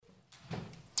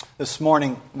This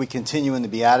morning we continue in the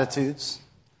Beatitudes,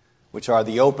 which are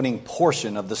the opening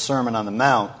portion of the Sermon on the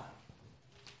Mount.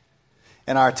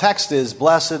 And our text is,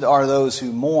 "Blessed are those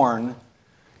who mourn,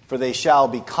 for they shall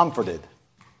be comforted."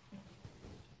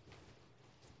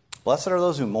 Blessed are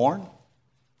those who mourn?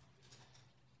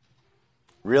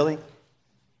 Really?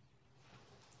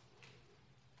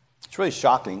 It's really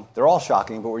shocking. They're all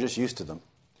shocking, but we're just used to them.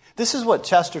 This is what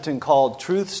Chesterton called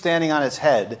truth standing on its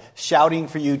head, shouting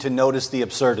for you to notice the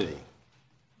absurdity.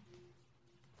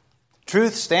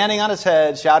 Truth standing on its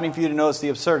head, shouting for you to notice the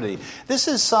absurdity. This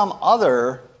is some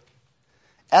other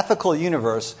ethical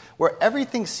universe where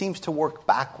everything seems to work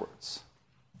backwards.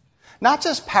 Not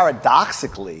just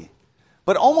paradoxically,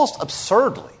 but almost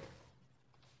absurdly.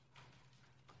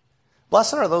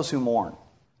 Blessed are those who mourn.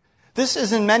 This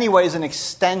is in many ways an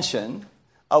extension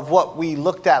of what we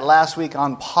looked at last week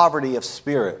on poverty of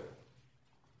spirit.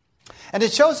 And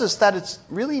it shows us that it's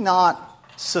really not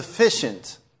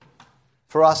sufficient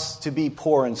for us to be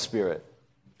poor in spirit,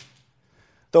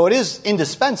 though it is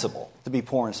indispensable to be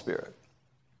poor in spirit.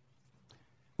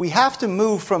 We have to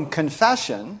move from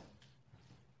confession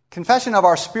of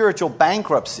our spiritual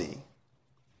bankruptcy,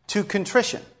 to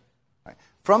contrition. Right?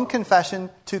 From confession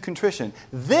to contrition.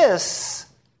 This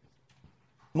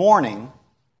morning,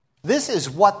 this is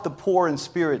what the poor in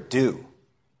spirit do.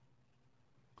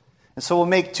 And so we'll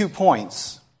make 2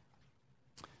 points.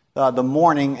 The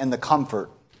mourning and the comfort.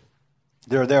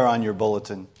 They're there on your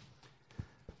bulletin.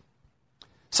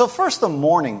 So first, the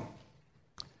mourning.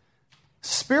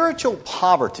 Spiritual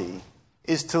poverty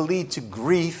is to lead to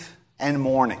grief and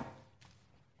mourning.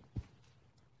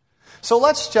 So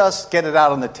let's just get it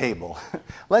out on the table.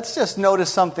 Let's just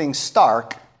notice something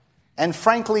stark and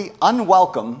frankly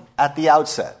unwelcome at the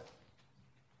outset.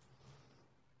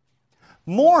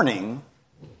 Mourning,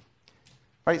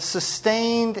 right,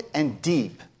 sustained and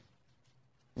deep,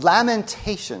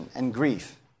 lamentation and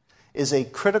grief is a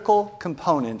critical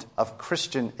component of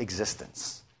Christian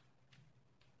existence.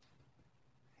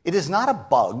 It is not a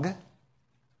bug,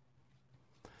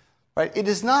 right? It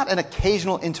is not an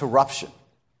occasional interruption,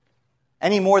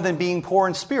 any more than being poor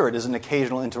in spirit is an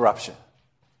occasional interruption.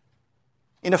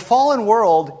 In a fallen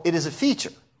world, it is a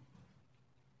feature.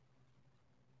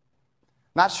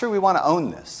 Not sure we want to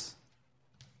own this.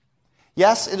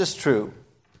 Yes, it is true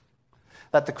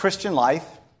that the Christian life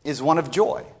is one of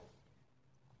joy.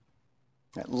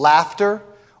 Laughter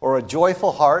or a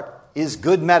joyful heart is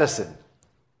good medicine.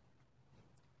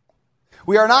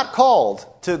 We are not called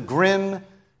to grim,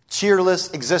 cheerless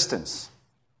existence.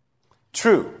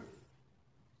 True.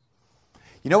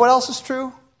 You know what else is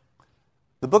true?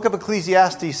 The book of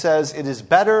Ecclesiastes says it is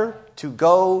better to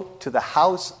go to the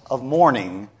house of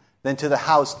mourning than to the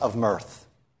house of mirth.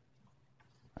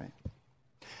 Right?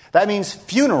 That means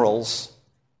funerals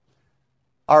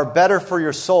are better for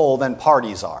your soul than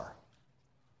parties are.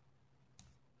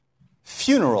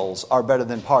 Funerals are better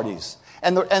than parties.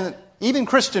 And even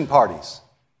Christian parties.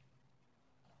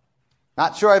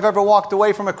 Not sure I've ever walked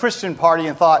away from a Christian party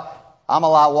and thought, I'm a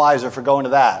lot wiser for going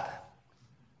to that.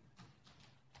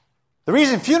 The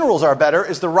reason funerals are better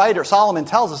is the writer, Solomon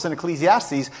tells us in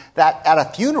Ecclesiastes, that at a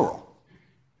funeral,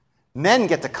 men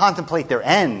get to contemplate their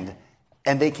end,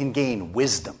 and they can gain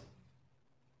wisdom.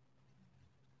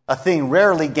 A thing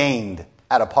rarely gained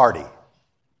at a party.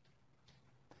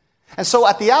 And so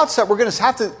at the outset, we're going to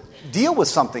have to deal with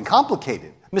something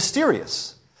complicated,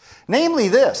 mysterious. Namely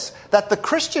this, that the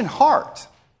Christian heart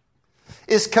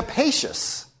is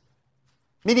capacious,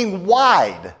 meaning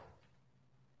wide,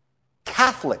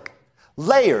 Catholic,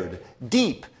 layered,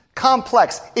 deep,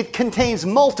 complex. It contains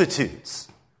multitudes.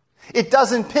 It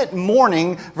doesn't pit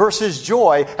mourning versus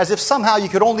joy as if somehow you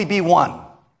could only be one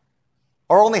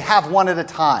or only have one at a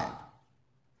time.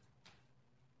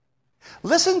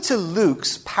 Listen to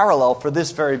Luke's parallel for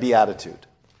this very beatitude.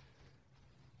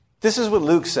 This is what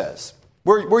Luke says.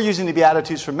 We're using the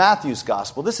Beatitudes from Matthew's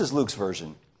Gospel. This is Luke's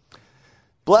version.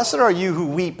 Blessed are you who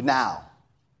weep now,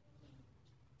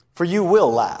 for you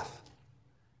will laugh.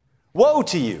 Woe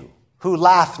to you who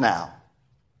laugh now,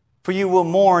 for you will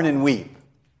mourn and weep.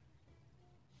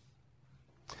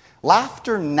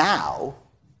 Laughter now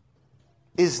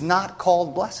is not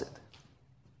called blessed.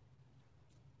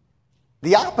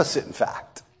 The opposite, in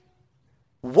fact.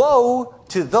 Woe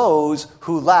to those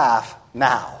who laugh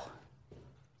now.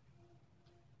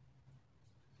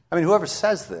 I mean, whoever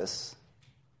says this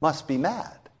must be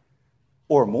mad,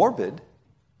 or morbid,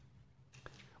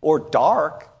 or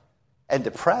dark and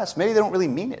depressed. Maybe they don't really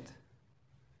mean it.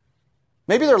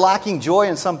 Maybe they're lacking joy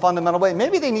in some fundamental way.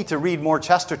 Maybe they need to read more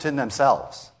Chesterton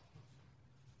themselves.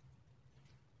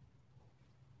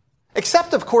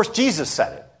 Except, of course, Jesus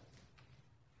said it.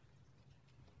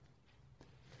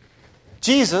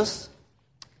 Jesus,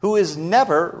 who is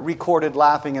never recorded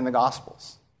laughing in the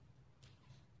Gospels,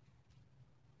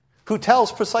 who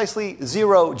tells precisely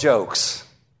 0 jokes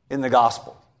in the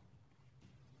Gospel,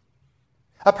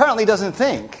 apparently doesn't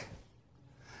think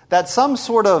that some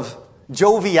sort of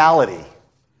joviality,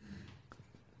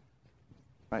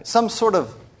 right, some sort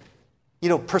of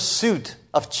pursuit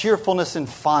of cheerfulness and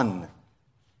fun,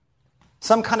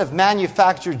 some kind of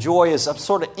manufactured joy is a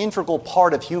sort of integral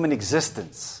part of human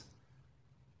existence.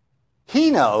 He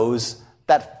knows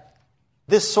that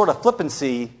this sort of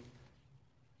flippancy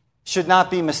should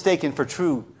not be mistaken for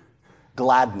true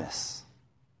gladness.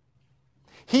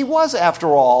 He was, after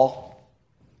all,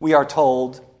 we are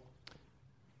told,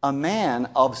 a man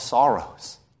of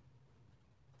sorrows.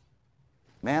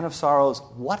 Man of sorrows,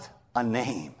 what a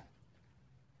name.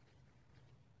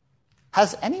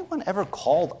 Has anyone ever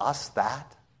called us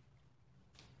that?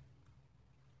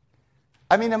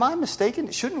 I mean, am I mistaken?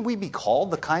 Shouldn't we be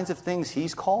called the kinds of things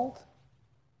he's called?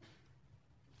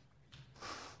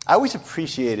 I always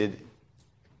appreciated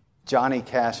Johnny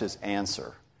Cash's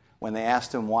answer when they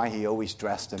asked him why he always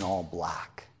dressed in all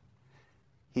black.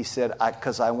 He said,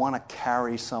 because I want to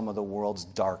carry some of the world's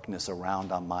darkness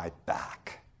around on my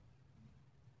back.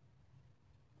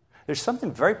 There's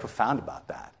something very profound about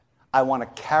that. I want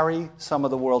to carry some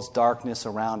of the world's darkness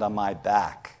around on my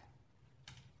back.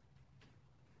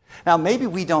 Now, maybe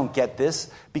we don't get this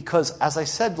because, as I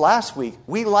said last week,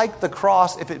 we like the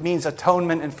cross if it means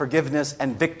atonement and forgiveness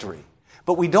and victory.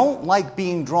 But we don't like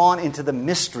being drawn into the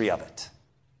mystery of it.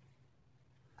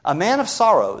 A man of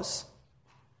sorrows,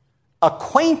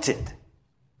 acquainted,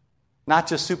 not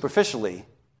just superficially,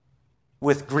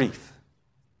 with grief.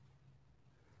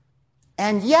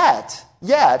 And yet,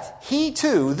 he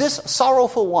too, this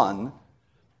sorrowful one,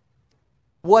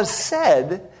 was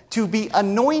said to be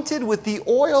anointed with the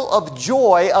oil of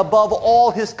joy above all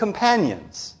his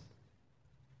companions.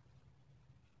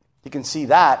 You can see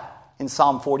that in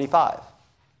Psalm 45,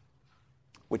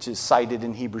 which is cited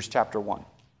in Hebrews chapter 1.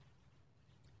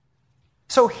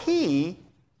 So he,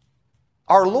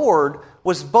 our Lord,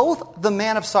 was both the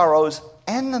man of sorrows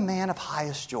and the man of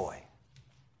highest joy.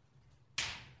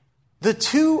 The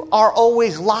two are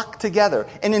always locked together,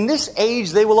 and in this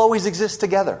age they will always exist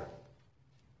together.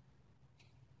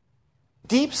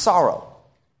 Deep sorrow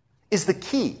is the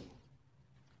key,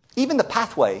 even the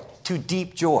pathway to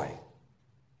deep joy.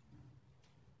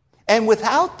 And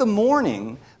without the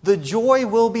mourning, the joy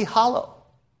will be hollow.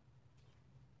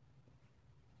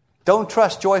 Don't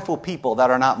trust joyful people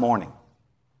that are not mourning.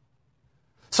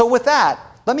 So with that,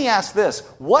 let me ask this.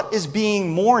 What is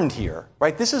being mourned here?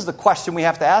 Right? This is the question we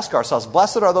have to ask ourselves.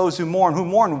 Blessed are those who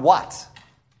mourn what?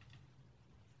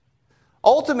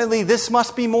 Ultimately, this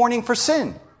must be mourning for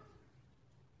sin.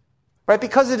 Right?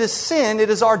 Because it is sin, it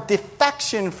is our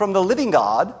defection from the living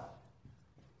God,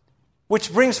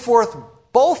 which brings forth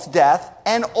both death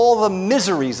and all the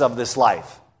miseries of this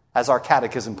life, as our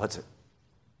catechism puts it.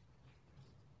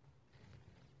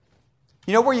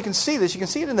 You know where you can see this? You can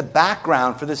see it in the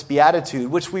background for this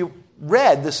beatitude, which we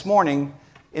read this morning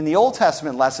in the Old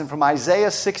Testament lesson from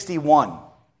Isaiah 61.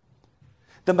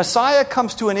 The Messiah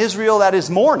comes to an Israel that is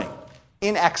mourning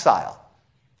in exile.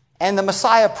 And the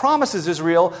Messiah promises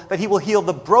Israel that he will heal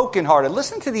the brokenhearted.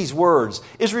 Listen to these words.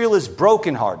 Israel is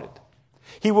brokenhearted.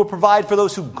 He will provide for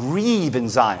those who grieve in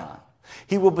Zion.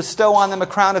 He will bestow on them a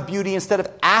crown of beauty instead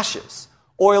of ashes,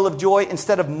 oil of joy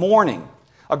instead of mourning,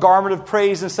 a garment of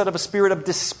praise instead of a spirit of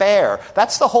despair.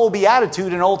 That's the whole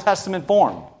beatitude in Old Testament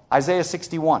form. Isaiah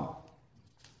 61.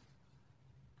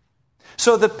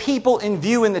 So the people in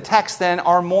view in the text then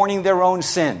are mourning their own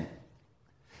sin.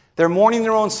 They're mourning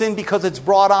their own sin because it's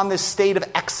brought on this state of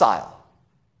exile.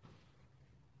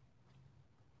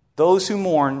 Those who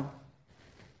mourn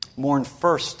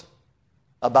first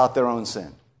about their own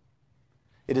sin.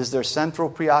 It is their central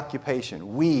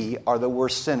preoccupation. We are the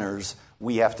worst sinners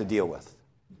we have to deal with.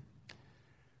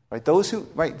 Right?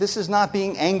 This is not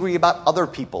being angry about other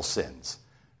people's sins.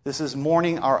 This is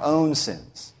mourning our own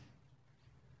sins.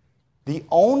 The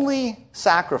only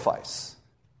sacrifice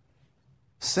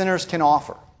sinners can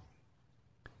offer,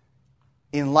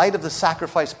 in light of the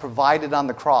sacrifice provided on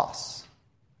the cross,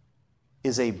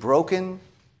 is a broken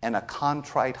and a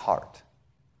contrite heart.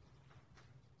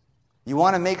 You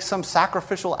want to make some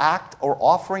sacrificial act or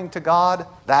offering to God?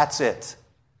 That's it.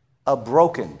 A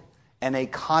broken and a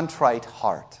contrite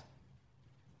heart.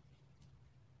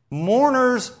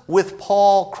 Mourners with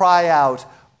Paul cry out,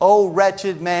 "O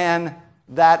wretched man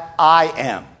that I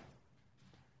am."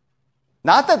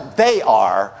 Not that they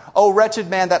are. "O wretched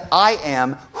man that I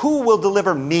am, who will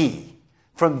deliver me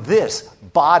from this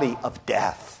body of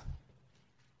death?"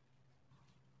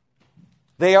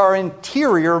 They are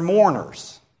interior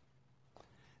mourners.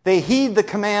 They heed the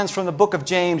commands from the book of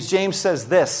James. James says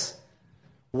this,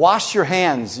 wash your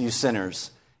hands, you sinners.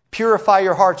 Purify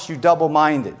your hearts, you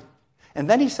double-minded. And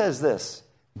then he says this,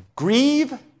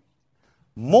 grieve,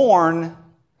 mourn,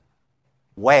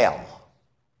 wail.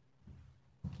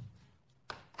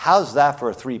 How's that for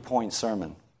a 3-point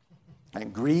sermon?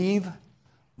 And grieve,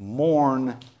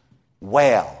 mourn,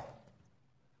 wail.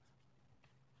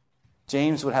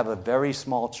 James would have a very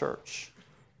small church,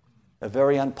 a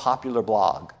very unpopular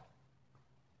blog.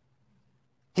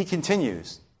 He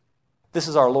continues, this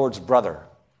is our Lord's brother,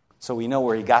 so we know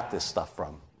where he got this stuff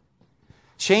from.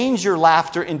 Change your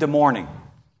laughter into mourning.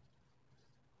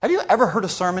 Have you ever heard a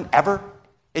sermon, ever,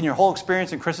 in your whole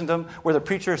experience in Christendom, where the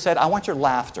preacher said, I want your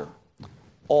laughter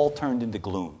all turned into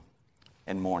gloom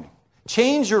and mourning?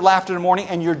 Change your laughter to mourning,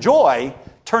 and your joy,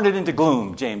 turn it into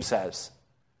gloom, James says.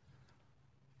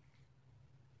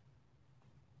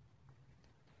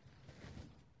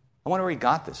 I wonder where he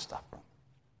got this stuff from.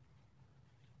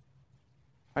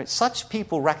 Right, such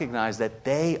people recognize that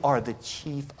they are the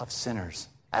chief of sinners,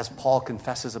 as Paul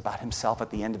confesses about himself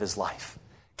at the end of his life.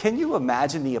 Can you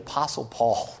imagine the Apostle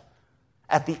Paul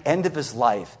at the end of his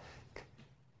life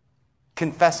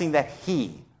confessing that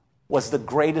he was the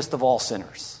greatest of all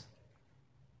sinners?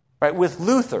 Right, with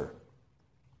Luther,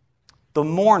 the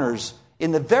mourners,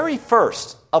 in the very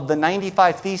first of the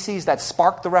 95 Theses that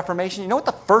sparked the Reformation, you know what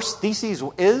the first thesis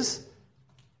is?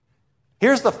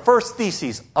 Here's the first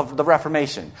thesis of the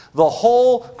Reformation. The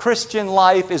whole Christian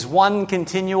life is one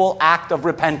continual act of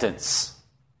repentance.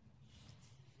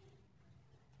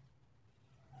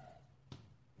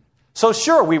 So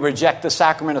sure, we reject the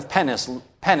sacrament of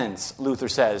penance, Luther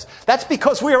says. That's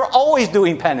because we are always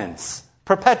doing penance,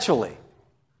 perpetually.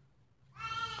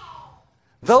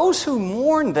 Those who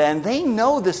mourn then, they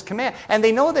know this command, and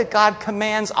they know that God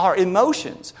commands our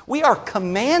emotions. We are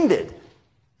commanded,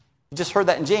 you just heard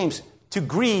that in James, to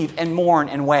grieve and mourn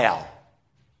and wail.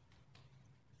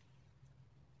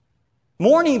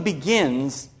 Mourning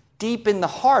begins deep in the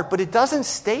heart, but it doesn't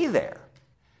stay there.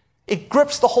 It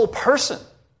grips the whole person,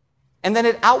 and then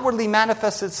it outwardly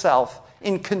manifests itself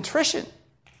in contrition,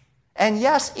 and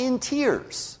yes, in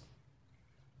tears.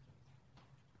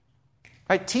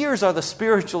 Right? Tears are the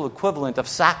spiritual equivalent of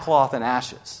sackcloth and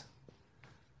ashes.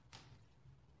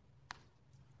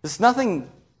 There's nothing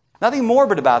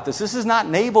morbid about this. This is not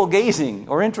navel-gazing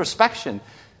or introspection.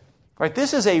 Right?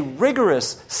 This is a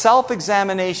rigorous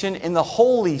self-examination in the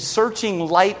holy, searching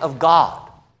light of God.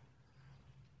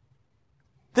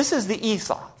 This is the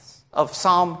ethos of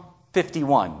Psalm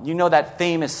 51. You know that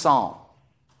famous psalm.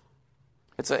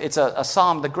 It's a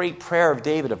psalm, the great prayer of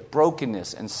David of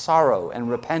brokenness and sorrow and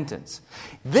repentance.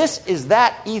 This is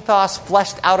that ethos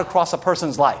fleshed out across a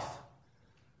person's life.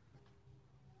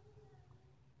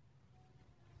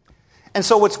 And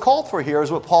so what's called for here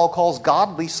is what Paul calls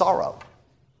godly sorrow.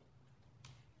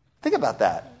 Think about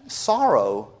that.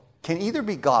 Sorrow can either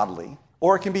be godly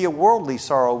or it can be a worldly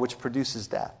sorrow which produces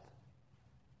death.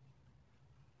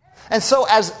 And so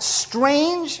as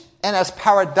strange and as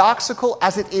paradoxical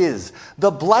as it is, the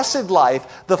blessed life,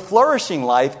 the flourishing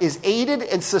life, is aided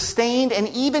and sustained and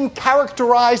even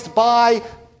characterized by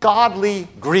godly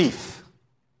grief.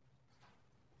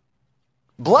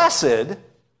 Blessed,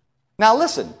 now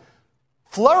listen,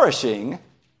 flourishing,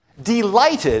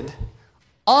 delighted,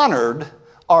 honored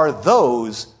are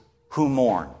those who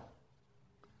mourn.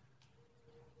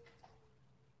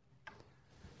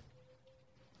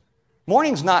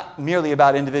 Mourning's not merely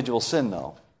about individual sin,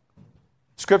 though.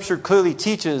 Scripture clearly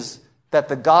teaches that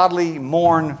the godly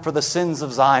mourn for the sins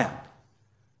of Zion.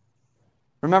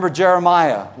 Remember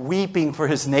Jeremiah weeping for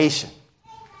his nation.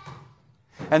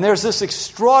 And there's this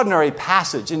extraordinary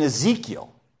passage in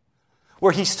Ezekiel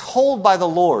where he's told by the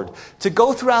Lord to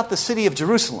go throughout the city of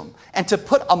Jerusalem and to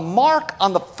put a mark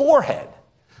on the forehead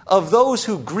of those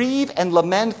who grieve and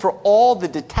lament for all the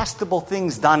detestable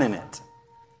things done in it.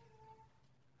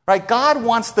 Right? God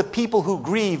wants the people who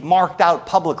grieve marked out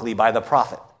publicly by the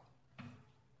prophet.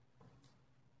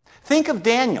 Think of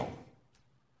Daniel,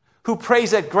 who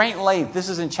prays at great length. This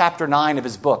is in chapter 9 of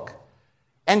his book.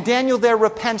 And Daniel there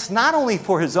repents not only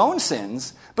for his own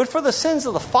sins, but for the sins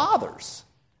of the fathers.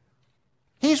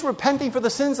 He's repenting for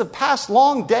the sins of past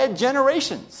long dead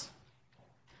generations.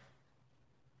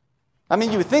 I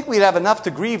mean, you would think we'd have enough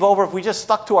to grieve over if we just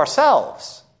stuck to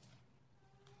ourselves.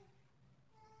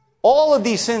 All of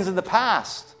these sins in the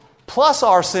past, plus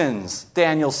our sins,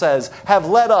 Daniel says, have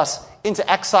led us into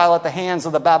exile at the hands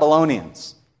of the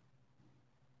Babylonians.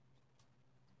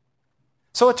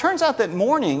 So it turns out that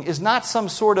mourning is not some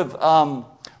sort of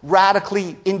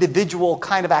radically individual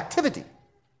kind of activity.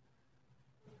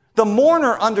 The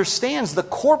mourner understands the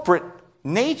corporate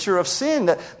nature of sin,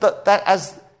 that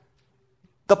as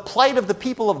the plight of the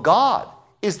people of God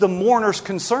is the mourner's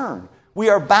concern. We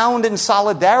are bound in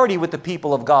solidarity with the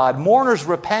people of God. Mourners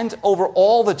repent over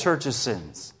all the church's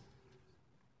sins.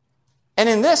 And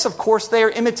in this, of course, they are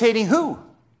imitating who?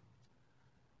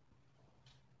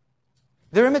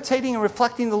 They're imitating and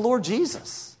reflecting the Lord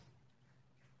Jesus.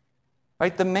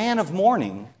 Right? The man of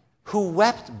mourning who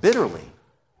wept bitterly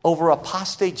over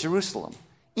apostate Jerusalem,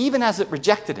 even as it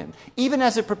rejected him, even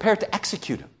as it prepared to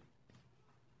execute him.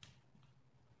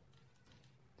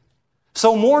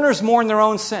 So mourners mourn their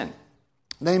own sin.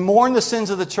 They mourn the sins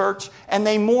of the church, and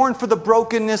they mourn for the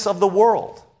brokenness of the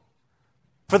world,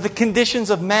 for the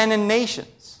conditions of men and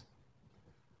nations.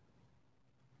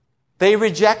 They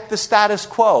reject the status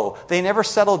quo. They never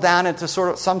settle down into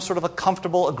some sort of a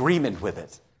comfortable agreement with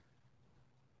it.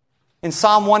 In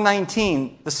Psalm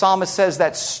 119, the psalmist says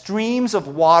that streams of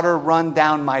water run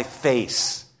down my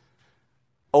face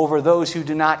over those who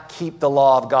do not keep the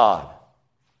law of God.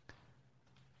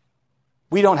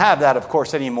 We don't have that, of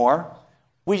course, anymore.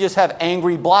 We just have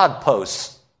angry blog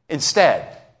posts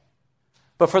instead.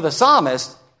 But for the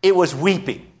psalmist, it was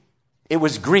weeping. It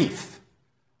was grief.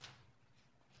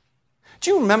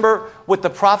 Do you remember what the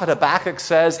prophet Habakkuk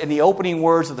says in the opening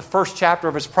words of the first chapter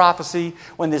of his prophecy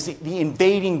when the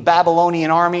invading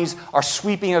Babylonian armies are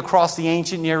sweeping across the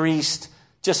ancient Near East,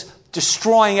 just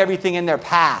destroying everything in their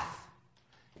path,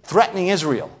 threatening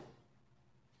Israel?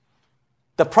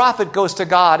 The prophet goes to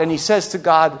God and he says to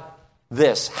God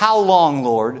this, "How long,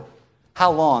 Lord?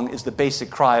 How long?" is the basic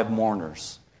cry of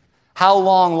mourners. "How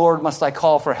long, Lord, must I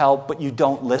call for help, but you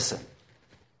don't listen?"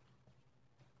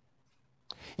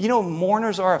 You know,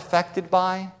 mourners are affected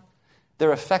by?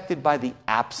 They're affected by the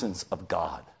absence of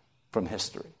God from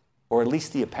history, or at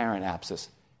least the apparent absence,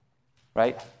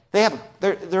 right?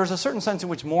 There's a certain sense in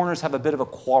which mourners have a bit of a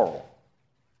quarrel.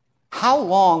 How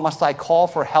long must I call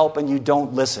for help and you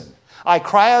don't listen? I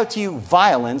cry out to you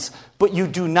violence, but you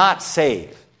do not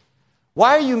save.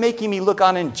 Why are you making me look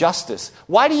on injustice?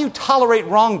 Why do you tolerate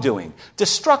wrongdoing?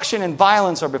 Destruction and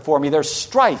violence are before me. There's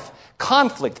strife,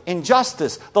 conflict,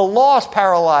 injustice. The law is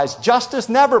paralyzed. Justice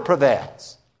never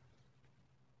prevails.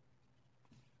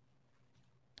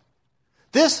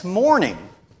 This mourning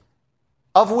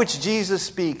of which Jesus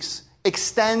speaks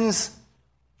extends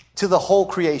to the whole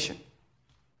creation,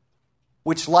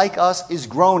 which, like us, is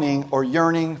groaning or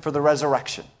yearning for the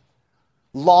resurrection,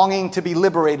 longing to be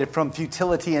liberated from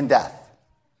futility and death.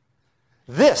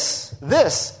 This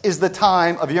is the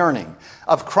time of yearning,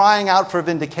 of crying out for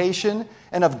vindication,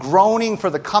 and of groaning for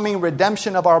the coming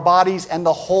redemption of our bodies and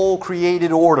the whole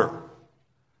created order.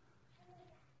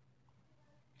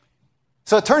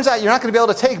 So it turns out you're not going to be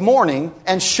able to take mourning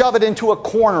and shove it into a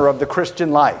corner of the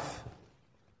Christian life.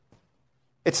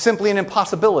 It's simply an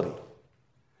impossibility.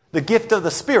 The gift of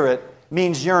the Spirit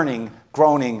means yearning,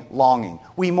 groaning, longing.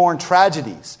 We mourn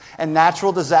tragedies and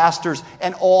natural disasters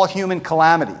and all human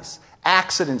calamities,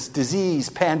 accidents, disease,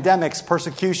 pandemics,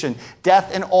 persecution,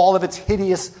 death in all of its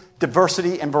hideous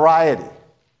diversity and variety.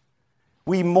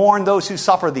 We mourn those who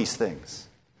suffer these things.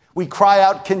 We cry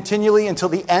out continually until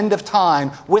the end of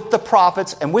time with the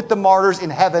prophets and with the martyrs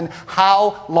in heaven,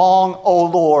 "How long, O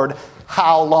Lord,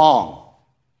 how long?"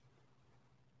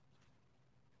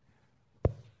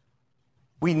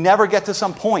 We never get to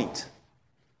some point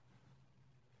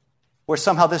where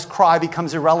somehow this cry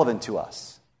becomes irrelevant to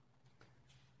us.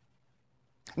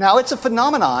 Now, it's a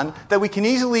phenomenon that we can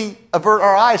easily avert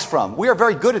our eyes from. We are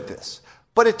very good at this.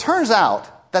 But it turns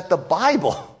out that the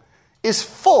Bible is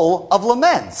full of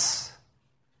laments.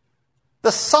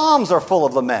 The Psalms are full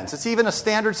of laments. It's even a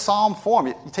standard psalm form.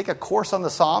 You take a course on the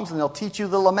Psalms and they'll teach you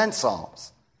the lament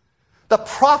psalms. The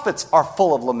prophets are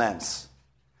full of laments,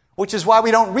 which is why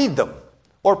we don't read them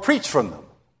or preach from them.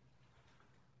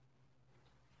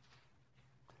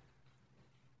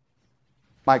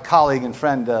 My colleague and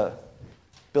friend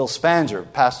Bill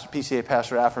Spanger, PCA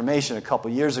pastor at Affirmation, a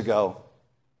couple years ago,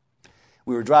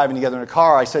 we were driving together in a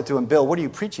car. I said to him, "Bill, what are you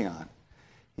preaching on?"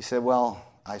 He said, "Well,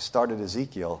 I started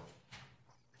Ezekiel."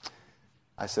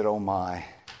 I said, "Oh my."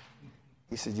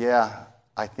 He said, "Yeah,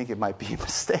 I think it might be a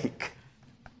mistake."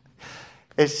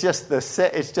 It's just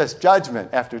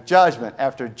judgment after judgment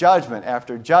after judgment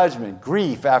after judgment,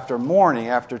 grief after mourning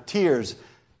after tears. He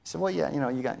said, "Well, yeah,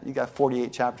 you got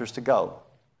 48 chapters to go."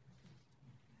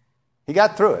 He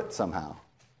got through it somehow.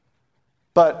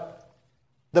 But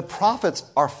the prophets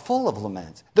are full of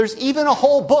lament. There's even a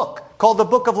whole book called the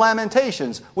Book of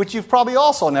Lamentations, which you've probably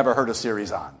also never heard a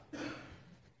series on.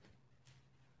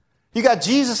 You got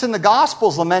Jesus in the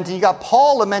Gospels lamenting. You got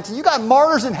Paul lamenting. You got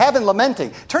martyrs in heaven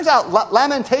lamenting. Turns out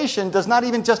lamentation does not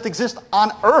even just exist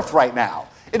on earth right now.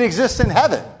 It exists in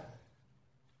heaven.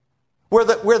 Where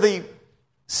the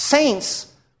saints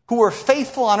who were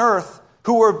faithful on earth,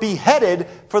 who were beheaded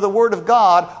for the word of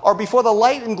God, are before the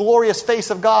light and glorious face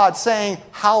of God saying,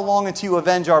 "How long until you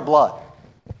avenge our blood?"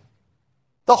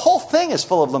 The whole thing is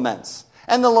full of laments.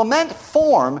 And the lament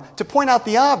form, to point out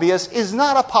the obvious, is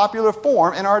not a popular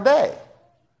form in our day.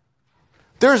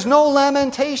 There's no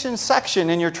lamentation section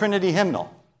in your Trinity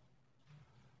hymnal.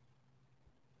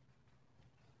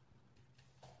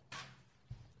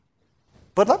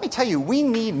 But let me tell you, we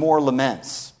need more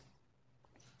laments.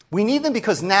 We need them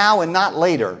because now and not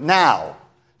later, now,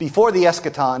 before the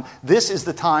eschaton, this is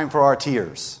the time for our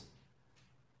tears.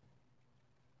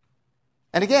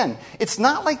 And again, it's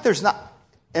not like there's not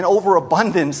an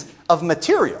overabundance of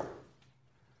material.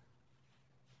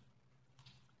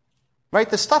 Right?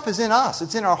 The stuff is in us.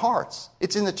 It's in our hearts.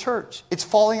 It's in the church. It's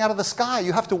falling out of the sky.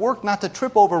 You have to work not to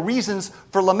trip over reasons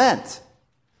for lament.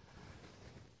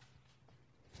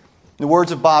 In the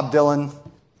words of Bob Dylan,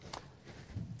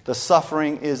 the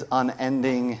suffering is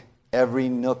unending. Every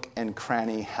nook and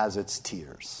cranny has its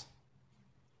tears.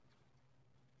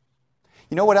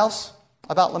 You know what else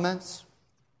about laments?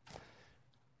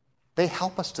 They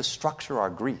help us to structure our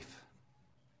grief.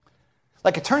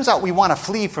 Like, it turns out we want to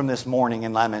flee from this mourning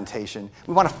and lamentation.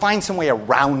 We want to find some way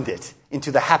around it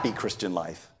into the happy Christian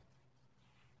life.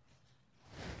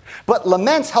 But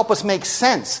laments help us make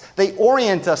sense. They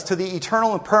orient us to the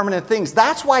eternal and permanent things.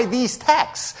 That's why these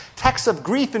texts of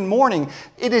grief and mourning,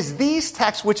 it is these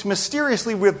texts which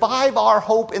mysteriously revive our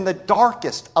hope in the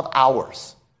darkest of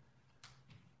hours.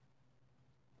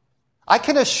 I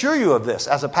can assure you of this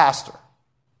as a pastor.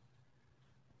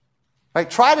 Right?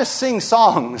 Try to sing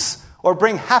songs or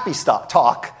bring happy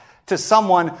talk to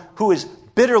someone who is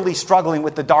bitterly struggling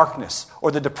with the darkness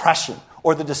or the depression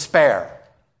or the despair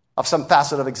of some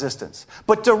facet of existence.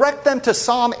 But direct them to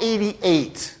Psalm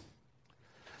 88.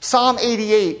 Psalm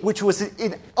 88, which was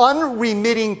an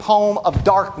unremitting poem of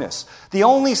darkness. The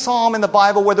only psalm in the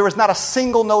Bible where there is not a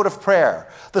single note of prayer.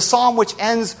 The psalm which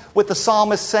ends with the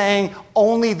psalmist saying,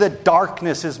 "Only the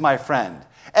darkness is my friend."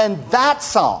 And that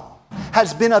psalm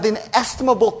has been of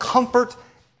inestimable comfort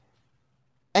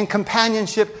and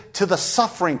companionship to the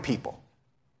suffering people.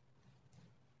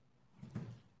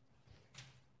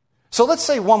 So let's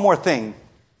say one more thing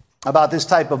about this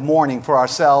type of mourning for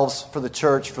ourselves, for the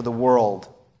church, for the world.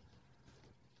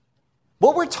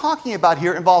 What we're talking about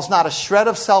here involves not a shred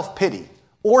of self-pity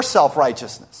or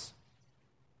self-righteousness.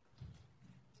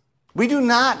 We do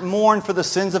not mourn for the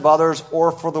sins of others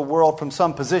or for the world from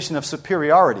some position of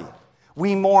superiority.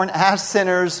 We mourn as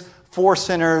sinners, for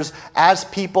sinners, as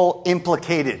people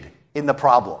implicated in the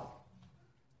problem.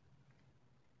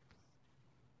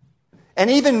 And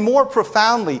even more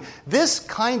profoundly, this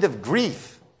kind of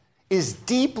grief is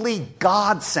deeply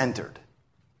God-centered.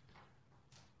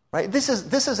 Right? This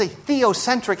is a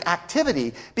theocentric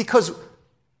activity because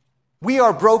we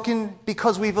are broken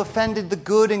because we've offended the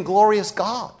good and glorious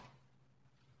God.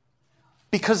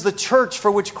 Because the church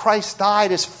for which Christ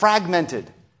died is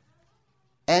fragmented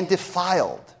and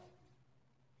defiled.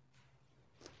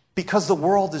 Because the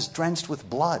world is drenched with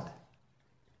blood.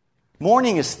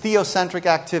 Mourning is theocentric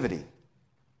activity.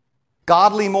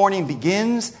 Godly mourning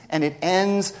begins and it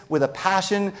ends with a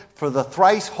passion for the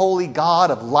thrice holy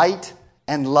God of light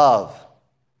and love.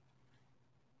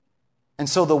 And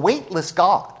so the weightless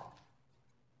God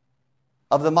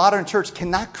of the modern church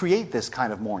cannot create this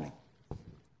kind of mourning.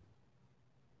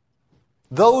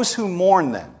 Those who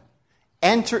mourn then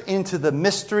enter into the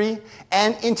mystery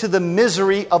and into the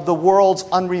misery of the world's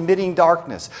unremitting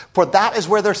darkness. For that is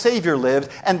where their Savior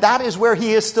lived, and that is where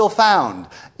he is still found,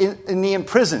 in the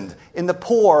imprisoned, in the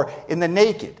poor, in the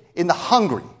naked, in the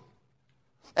hungry.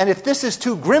 And if this is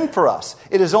too grim for us,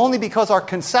 it is only because our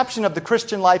conception of the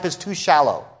Christian life is too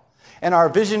shallow, and our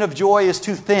vision of joy is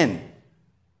too thin.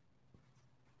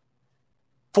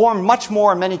 Formed much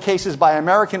more in many cases by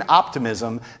American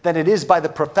optimism than it is by the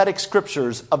prophetic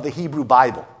scriptures of the Hebrew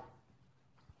Bible.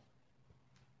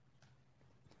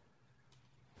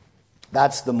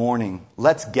 That's the mourning.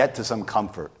 Let's get to some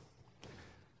comfort.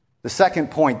 The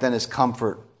second point then is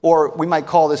comfort, or we might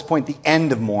call this point the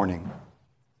end of mourning.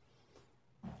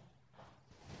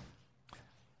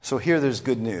 So here there's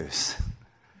good news.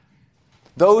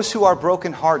 Those who are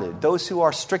brokenhearted, those who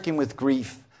are stricken with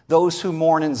grief, those who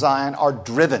mourn in Zion are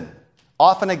driven,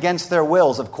 often against their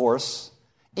wills, of course,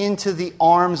 into the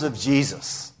arms of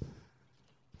Jesus,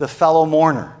 the fellow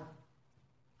mourner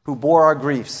who bore our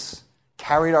griefs,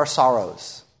 carried our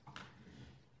sorrows.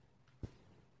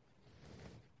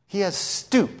 He has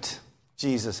stooped,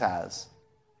 Jesus has,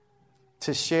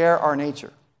 to share our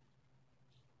nature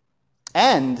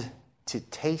and to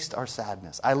taste our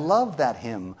sadness. I love that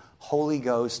hymn, Holy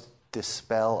Ghost,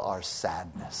 dispel our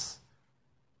sadness.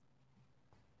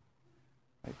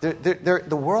 The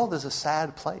world is a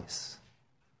sad place.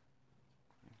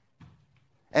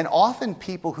 And often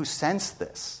people who sense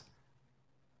this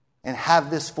and have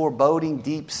this foreboding,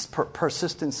 deep,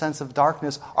 persistent sense of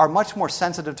darkness are much more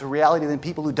sensitive to reality than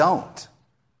people who don't.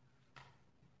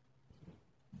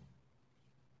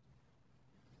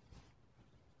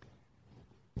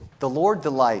 The Lord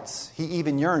delights. He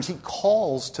even yearns. He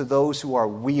calls to those who are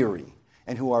weary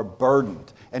and who are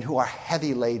burdened and who are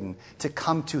heavy laden to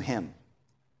come to him.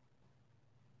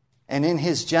 And in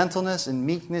his gentleness and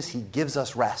meekness, he gives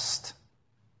us rest.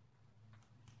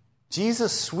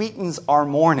 Jesus sweetens our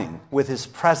mourning with his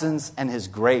presence and his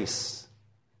grace.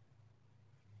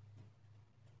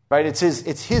 Right? It's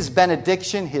his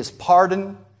benediction, his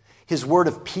pardon, his word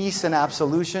of peace and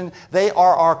absolution. They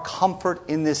are our comfort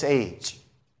in this age.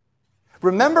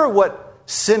 Remember what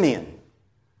Simeon,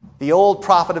 the old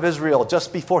prophet of Israel,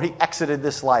 just before he exited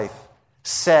this life,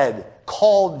 said,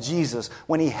 called Jesus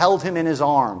when he held him in his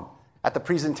arm at the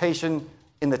presentation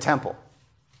in the temple.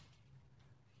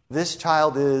 This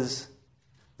child is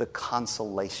the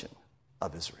consolation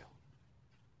of Israel.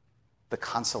 The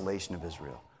consolation of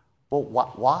Israel. Well,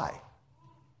 why?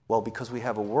 Well, because we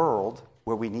have a world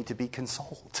where we need to be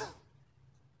consoled.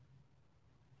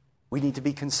 We need to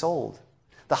be consoled.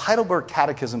 The Heidelberg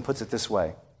Catechism puts it this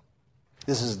way.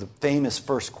 This is the famous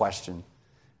first question,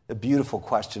 a beautiful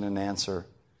question and answer.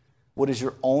 What is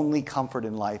your only comfort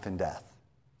in life and death?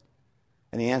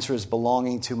 And the answer is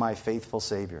belonging to my faithful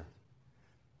Savior.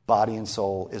 Body and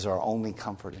soul is our only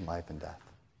comfort in life and death.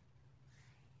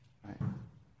 Right?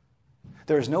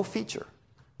 There is no feature,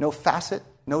 no facet,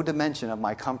 no dimension of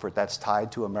my comfort that's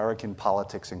tied to American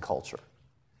politics and culture.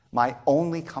 My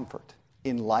only comfort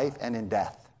in life and in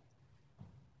death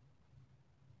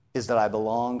is that I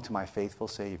belong to my faithful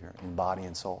Savior in body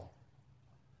and soul.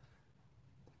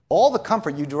 All the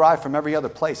comfort you derive from every other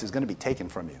place is going to be taken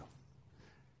from you.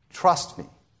 Trust me.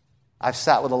 I've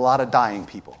sat with a lot of dying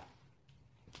people.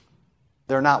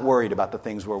 They're not worried about the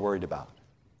things we're worried about.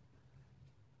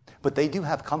 But they do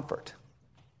have comfort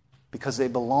because they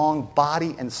belong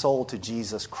body and soul to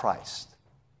Jesus Christ.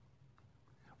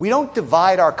 We don't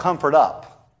divide our comfort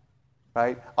up,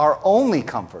 right? Our only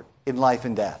comfort in life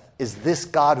and death is this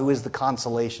God who is the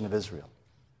consolation of Israel.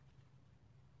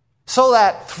 So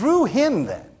that through him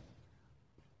then,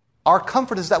 our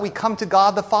comfort is that we come to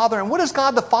God the Father. And what is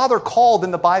God the Father called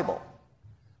in the Bible?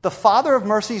 The Father of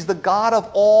mercies, the God of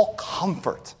all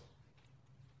comfort.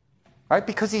 Right?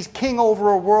 Because he's king over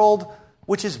a world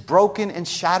which is broken and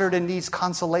shattered and needs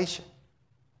consolation.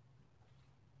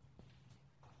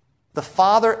 The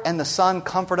Father and the Son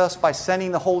comfort us by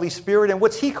sending the Holy Spirit. And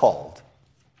what's he called?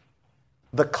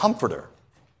 The Comforter.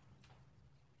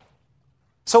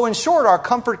 So in short, our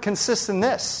comfort consists in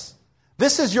this.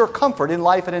 This is your comfort in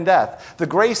life and in death. The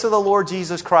grace of the Lord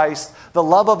Jesus Christ, the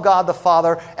love of God the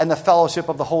Father, and the fellowship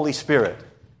of the Holy Spirit.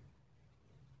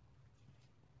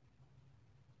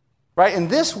 Right? In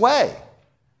this way,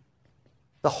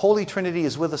 the Holy Trinity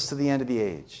is with us to the end of the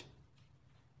age.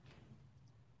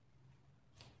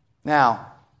 Now,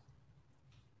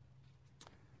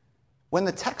 when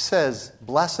the text says,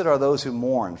 blessed are those who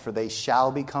mourn, for they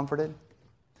shall be comforted,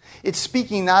 it's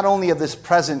speaking not only of this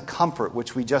present comfort,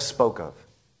 which we just spoke of,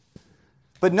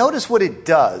 but notice what it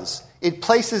does. It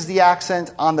places the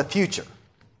accent on the future,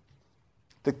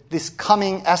 this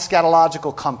coming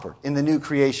eschatological comfort in the new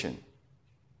creation.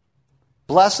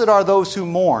 Blessed are those who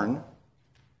mourn,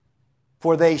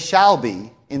 for they shall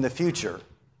be, in the future,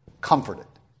 comforted.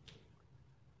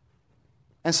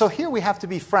 And so here we have to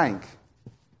be frank.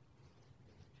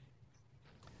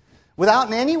 Without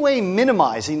in any way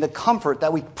minimizing the comfort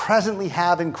that we presently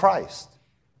have in Christ.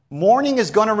 Mourning is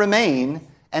going to remain,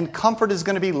 and comfort is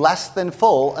going to be less than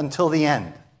full until the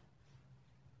end.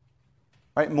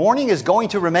 Right? Mourning is going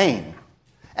to remain,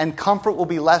 and comfort will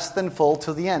be less than full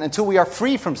till the end, until we are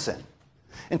free from sin,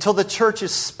 until the church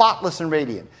is spotless and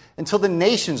radiant, until the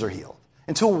nations are healed,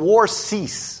 until wars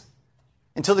cease,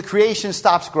 until the creation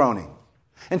stops groaning,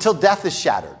 until death is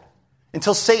shattered,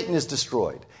 until Satan is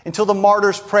destroyed, until the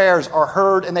martyrs' prayers are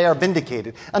heard and they are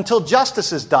vindicated, until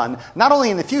justice is done, not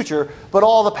only in the future, but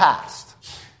all the past.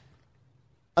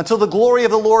 Until the glory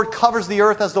of the Lord covers the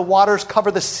earth as the waters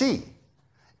cover the sea.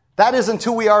 That is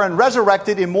until we are in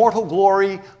resurrected, immortal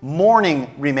glory,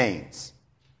 mourning remains.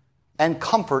 And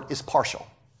comfort is partial.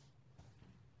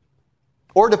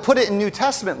 Or to put it in New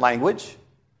Testament language,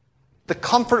 the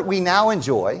comfort we now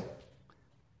enjoy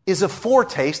is a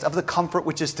foretaste of the comfort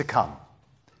which is to come.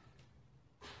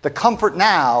 The comfort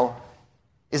now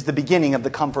is the beginning of the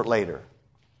comfort later.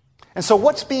 And so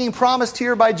what's being promised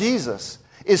here by Jesus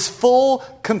is full,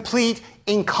 complete,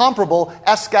 incomparable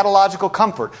eschatological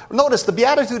comfort. Notice the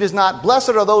beatitude is not, blessed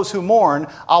are those who mourn,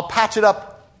 I'll patch it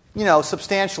up,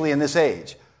 substantially in this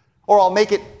age. Or I'll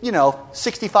make it,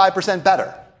 65%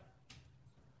 better.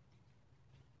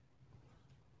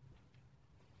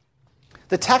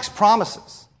 The text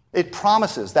promises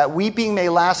that weeping may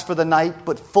last for the night,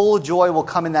 but full joy will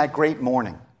come in that great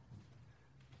morning.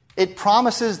 It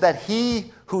promises that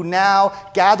he who now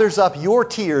gathers up your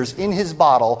tears in his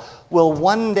bottle will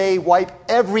one day wipe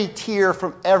every tear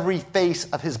from every face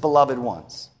of his beloved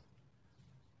ones.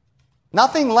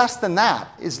 Nothing less than that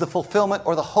is the fulfillment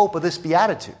or the hope of this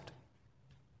beatitude.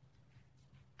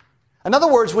 In other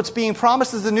words, what's being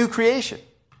promised is the new creation.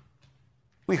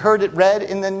 We heard it read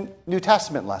in the New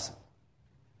Testament lesson.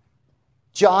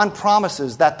 John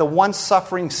promises that the once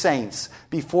suffering saints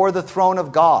before the throne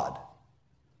of God,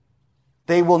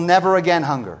 they will never again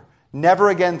hunger, never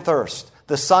again thirst.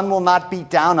 The sun will not beat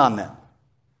down on them.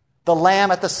 The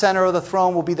Lamb at the center of the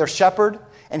throne will be their shepherd,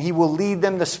 and he will lead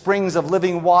them to springs of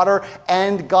living water,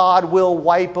 and God will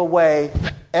wipe away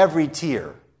every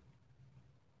tear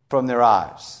from their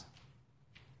eyes.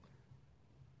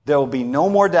 There will be no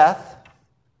more death,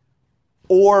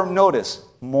 or, notice,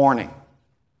 mourning.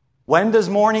 When does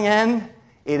mourning end?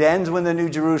 It ends when the New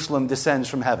Jerusalem descends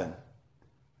from heaven.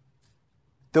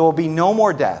 There will be no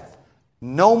more death,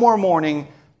 no more mourning,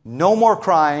 no more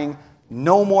crying,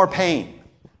 no more pain.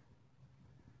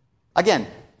 Again,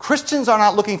 Christians are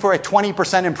not looking for a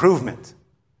 20% improvement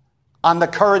on the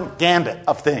current gambit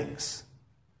of things.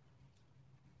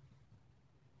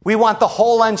 We want the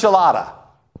whole enchilada.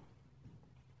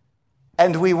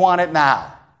 And we want it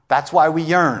now. That's why we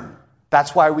yearn.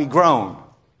 That's why we groan.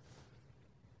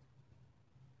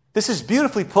 This is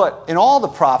beautifully put in all the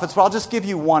prophets, but I'll just give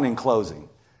you one in closing.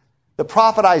 The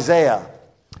prophet Isaiah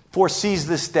foresees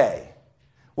this day,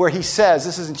 where he says,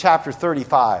 this is in chapter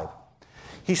 35,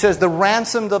 he says, the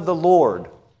ransomed of the Lord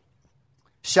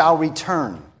shall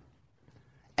return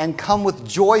and come with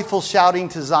joyful shouting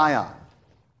to Zion,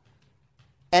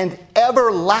 and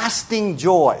everlasting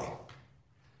joy.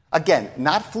 Again,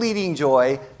 not fleeting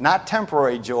joy, not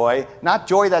temporary joy, not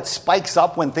joy that spikes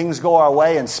up when things go our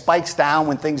way and spikes down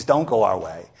when things don't go our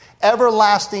way.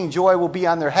 Everlasting joy will be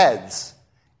on their heads.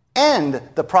 And,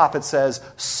 the prophet says,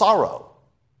 sorrow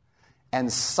and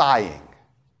sighing.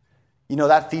 You know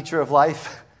that feature of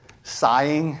life?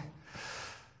 Sighing.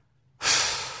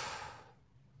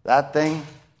 That thing.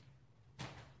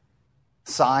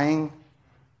 Sighing.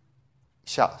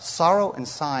 Sorrow and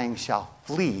sighing shall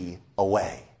flee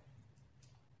away.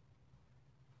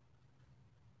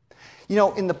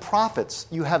 In the prophets,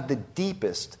 you have the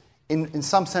deepest, in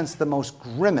some sense, the most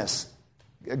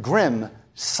grim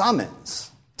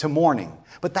summons to mourning.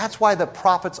 But that's why the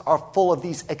prophets are full of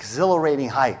these exhilarating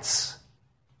heights,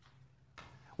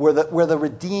 where the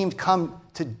redeemed come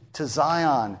to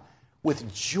Zion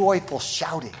with joyful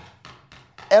shouting.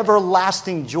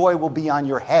 Everlasting joy will be on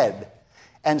your head,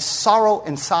 and sorrow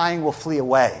and sighing will flee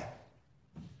away.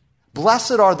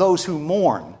 Blessed are those who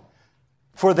mourn,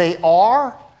 for they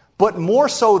are, but more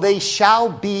so they shall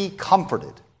be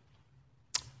comforted.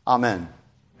 Amen.